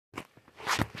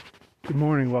Good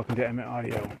morning, welcome to Emmett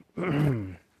Audio.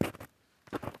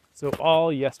 So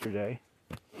all yesterday,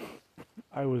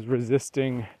 I was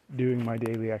resisting doing my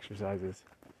daily exercises.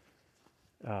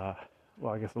 I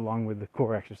guess along with the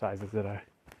core exercises that I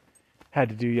had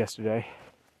to do yesterday.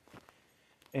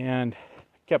 And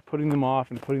kept putting them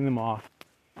off. And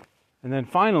then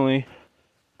finally,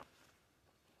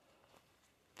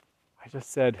 I just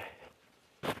said,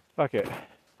 fuck it.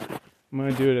 I'm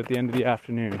going to do it at the end of the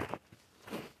afternoon.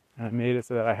 And I made it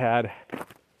so that I had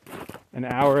an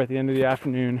hour at the end of the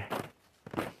afternoon,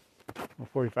 or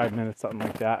 45 minutes, something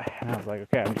like that. And I was like,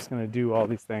 okay, I'm just going to do all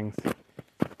these things.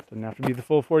 Doesn't have to be the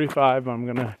full 45, but I'm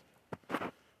going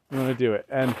to do it.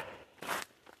 And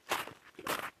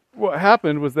what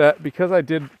happened was that because I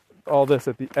did all this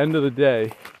at the end of the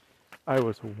day, I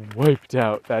was wiped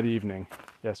out that evening,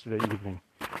 yesterday evening.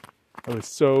 I was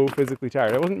so physically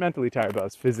tired. I wasn't mentally tired, but I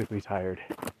was physically tired.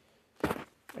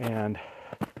 And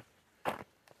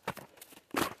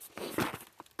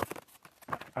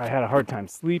I had a hard time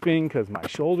sleeping because my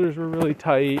shoulders were really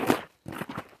tight.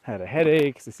 I had a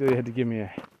headache. Cecilia had to give me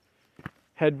a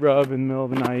head rub in the middle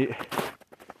of the night.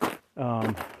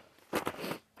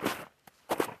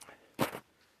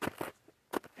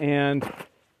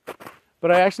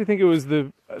 But I actually think it was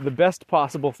the best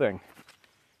possible thing.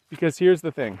 Because here's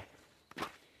the thing.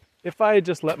 If I had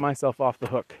just let myself off the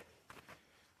hook,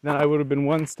 then I would have been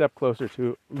one step closer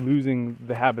to losing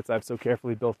the habits I've so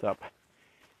carefully built up.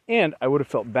 And I would have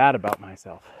felt bad about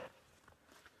myself.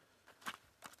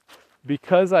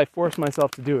 Because I forced myself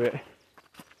to do it,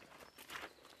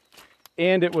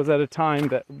 and it was at a time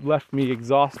that left me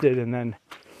exhausted and then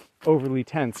overly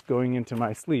tense going into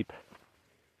my sleep,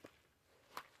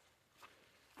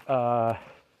 I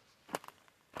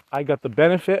got the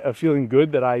benefit of feeling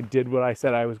good that I did what I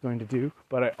said I was going to do,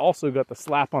 but I also got the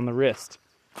slap on the wrist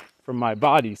from my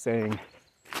body saying,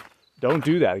 don't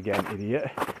do that again, idiot.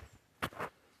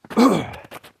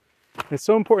 It's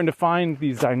so important to find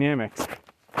these dynamics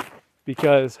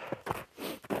because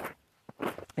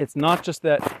it's not just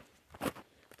that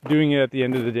doing it at the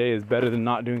end of the day is better than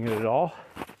not doing it at all.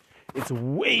 It's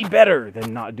way better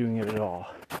than not doing it at all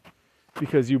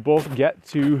because you both get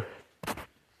to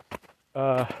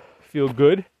feel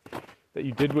good that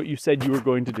you did what you said you were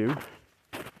going to do,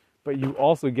 but you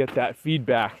also get that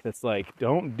feedback that's like,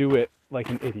 don't do it like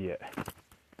an idiot.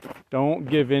 Don't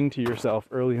give in to yourself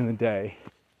early in the day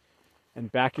and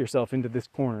back yourself into this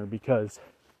corner because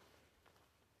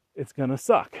it's gonna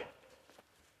suck.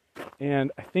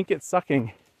 And I think it's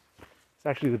sucking. It's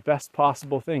actually the best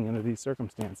possible thing under these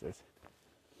circumstances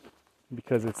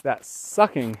because it's that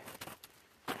sucking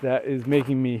that is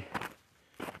making me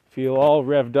feel all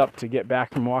revved up to get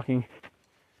back from walking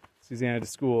Susanna to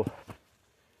school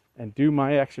and do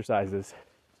my exercises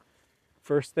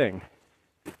first thing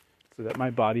so that my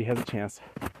body has a chance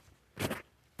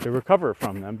to recover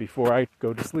from them before I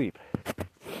go to sleep.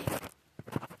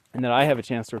 And that I have a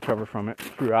chance to recover from it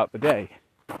throughout the day.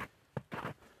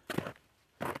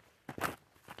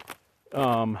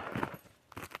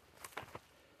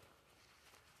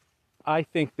 I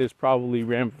think there's probably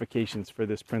ramifications for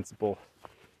this principle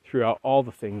throughout all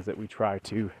the things that we try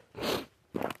to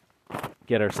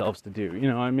get ourselves to do.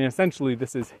 Essentially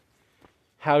this is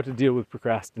how to deal with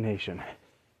procrastination,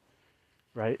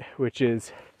 right? Which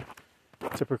is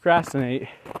to procrastinate,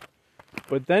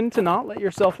 but then to not let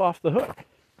yourself off the hook.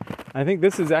 I think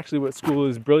this is actually what school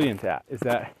is brilliant at, is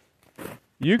that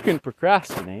you can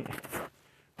procrastinate,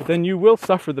 but then you will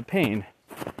suffer the pain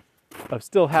of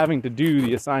still having to do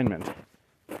the assignment.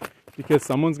 Because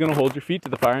someone's going to hold your feet to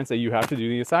the fire and say you have to do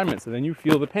the assignment. So then you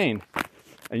feel the pain.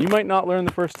 And you might not learn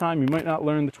the first time, you might not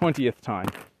learn the 20th time.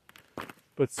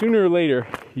 But sooner or later,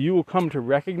 you will come to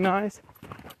recognize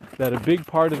that a big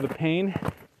part of the pain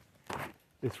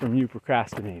is from you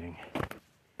procrastinating.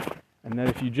 And that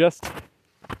if you just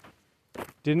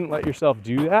didn't let yourself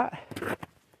do that,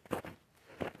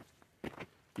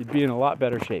 you'd be in a lot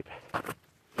better shape.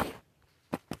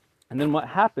 And then what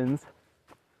happens,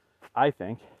 I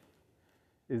think,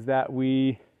 is that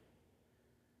we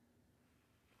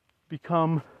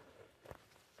become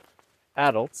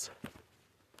adults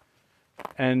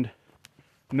and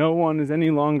no one is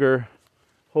any longer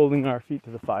holding our feet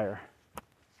to the fire.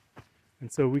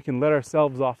 And so we can let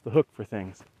ourselves off the hook for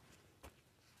things.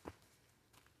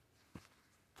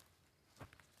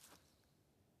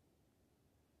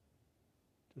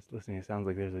 Just listening, it sounds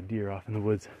like there's a deer off in the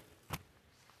woods.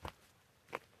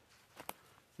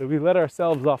 So we let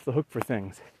ourselves off the hook for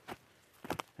things.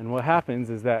 And what happens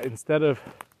is that instead of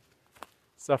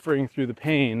suffering through the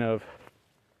pain of,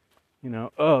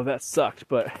 oh, that sucked,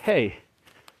 but hey,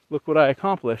 look what I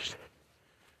accomplished,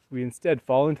 we instead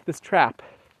fall into this trap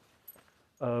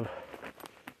of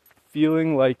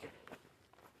feeling like,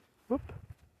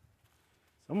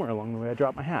 somewhere along the way I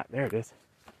dropped my hat. There it is.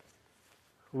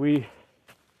 We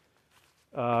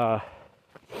allow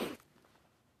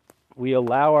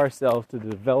ourselves to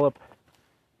develop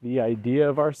the idea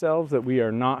of ourselves that we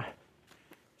are not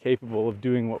capable of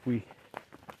doing what we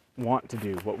want to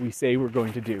do, what we say we're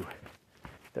going to do,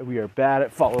 that we are bad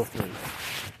at follow through.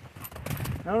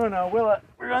 No, Willa,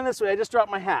 we're going this way. I just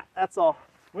dropped my hat. That's all.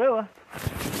 Willa,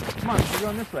 come on, we're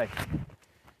going this way.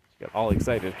 She got all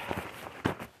excited.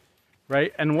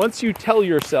 Right? And once you tell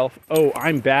yourself, oh,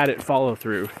 I'm bad at follow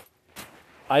through,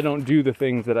 I don't do the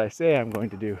things that I say I'm going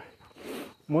to do.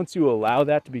 Once you allow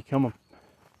that to become a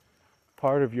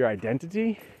part of your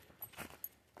identity,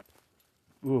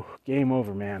 game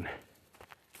over, man.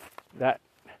 That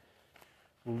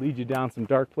will lead you down some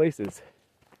dark places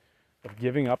of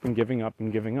giving up and giving up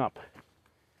and giving up.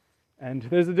 And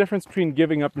there's a difference between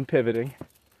giving up and pivoting,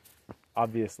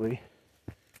 obviously,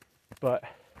 but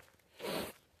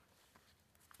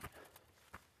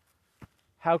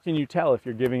how can you tell if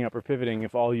you're giving up or pivoting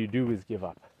if all you do is give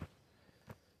up?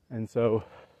 And so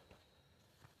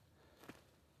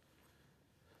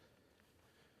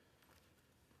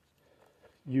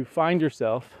you find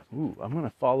yourself, I'm going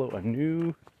to follow a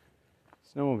new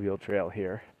snowmobile trail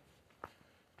here,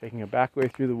 taking a back way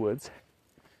through the woods,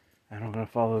 and I'm going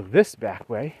to follow this back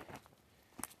way,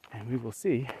 and we will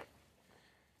see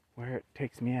where it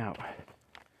takes me out.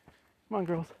 Come on,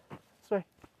 girls, this way.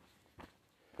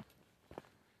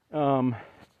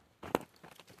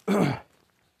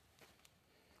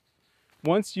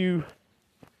 Once you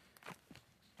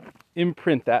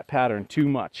imprint that pattern too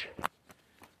much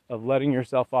of letting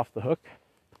yourself off the hook,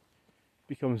 it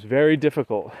becomes very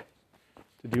difficult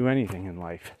to do anything in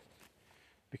life,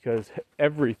 because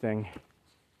everything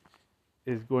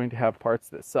is going to have parts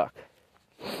that suck.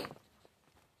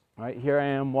 Right, here I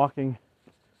am walking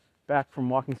back from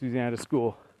walking Susanna to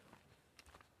school.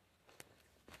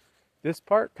 This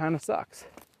part kind of sucks.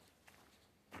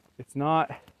 It's not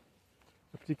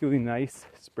a particularly nice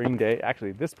spring day.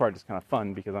 Actually, this part is kind of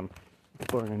fun because I'm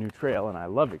exploring a new trail, and I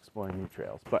love exploring new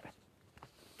trails, but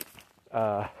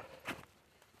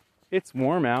it's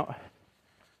warm out.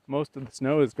 Most of the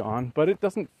snow is gone, but it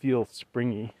doesn't feel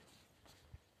springy,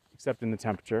 except in the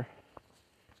temperature.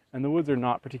 And the woods are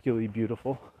not particularly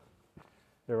beautiful.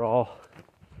 They're all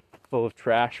full of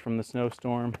trash from the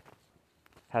snowstorm.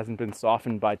 Hasn't been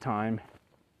softened by time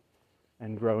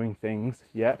and growing things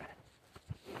yet.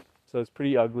 So it's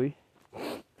pretty ugly.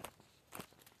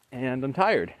 And I'm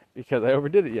tired because I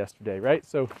overdid it yesterday, right?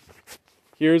 So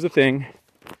here's a thing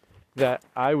that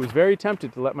I was very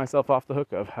tempted to let myself off the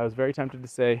hook of. I was very tempted to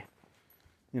say,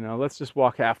 let's just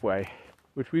walk halfway,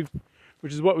 which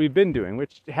is what we've been doing,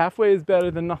 which halfway is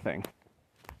better than nothing,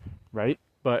 right?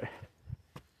 But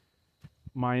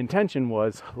my intention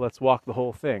was, let's walk the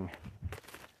whole thing.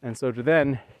 And so to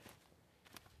then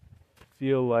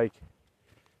feel like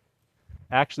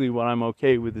actually what I'm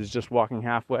okay with is just walking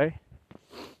halfway,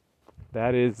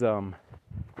 that is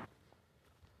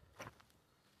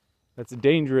that's a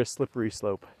dangerous slippery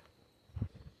slope.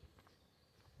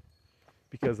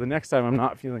 Because the next time I'm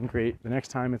not feeling great, the next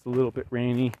time it's a little bit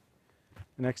rainy,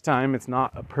 the next time it's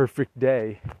not a perfect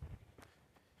day,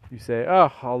 you say,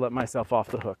 I'll let myself off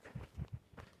the hook.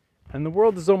 And the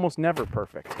world is almost never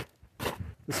perfect.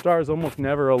 The stars almost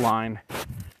never align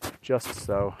just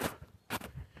so.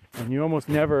 And you almost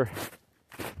never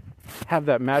have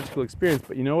that magical experience.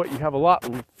 But you know what? You have a lot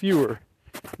fewer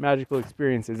magical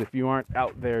experiences if you aren't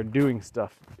out there doing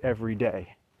stuff every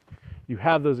day. You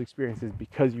have those experiences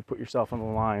because you put yourself on the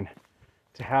line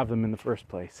to have them in the first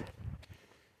place.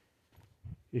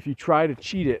 If you try to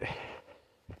cheat it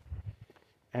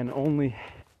and only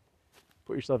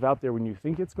put yourself out there when you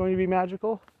think it's going to be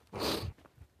magical,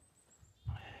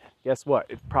 guess what?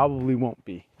 It probably won't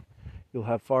be. You'll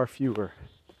have far fewer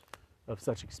of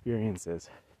such experiences.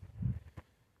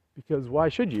 Because why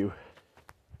should you?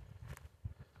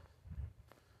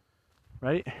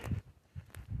 Right?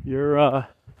 You're,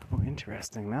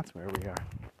 interesting, that's where we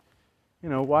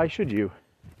are. Why should you?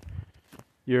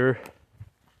 You're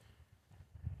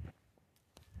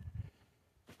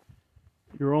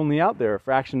only out there a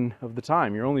fraction of the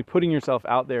time. You're only putting yourself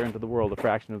out there into the world a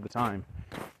fraction of the time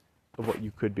of what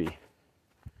you could be.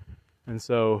 And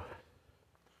so,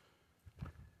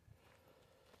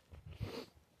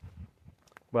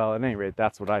 well, at any rate,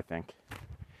 that's what I think.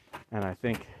 And I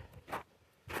think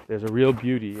there's a real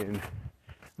beauty in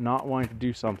not wanting to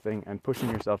do something and pushing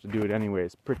yourself to do it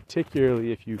anyways,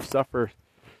 particularly if you suffer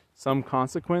some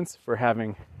consequence for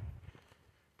having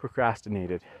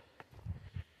procrastinated,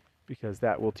 because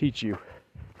that will teach you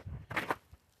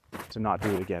to not do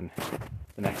it again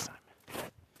the next time.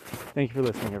 Thank you for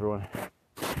listening, everyone.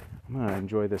 I'm going to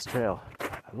enjoy this trail.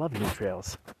 I love new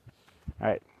trails. All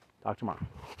right, talk tomorrow.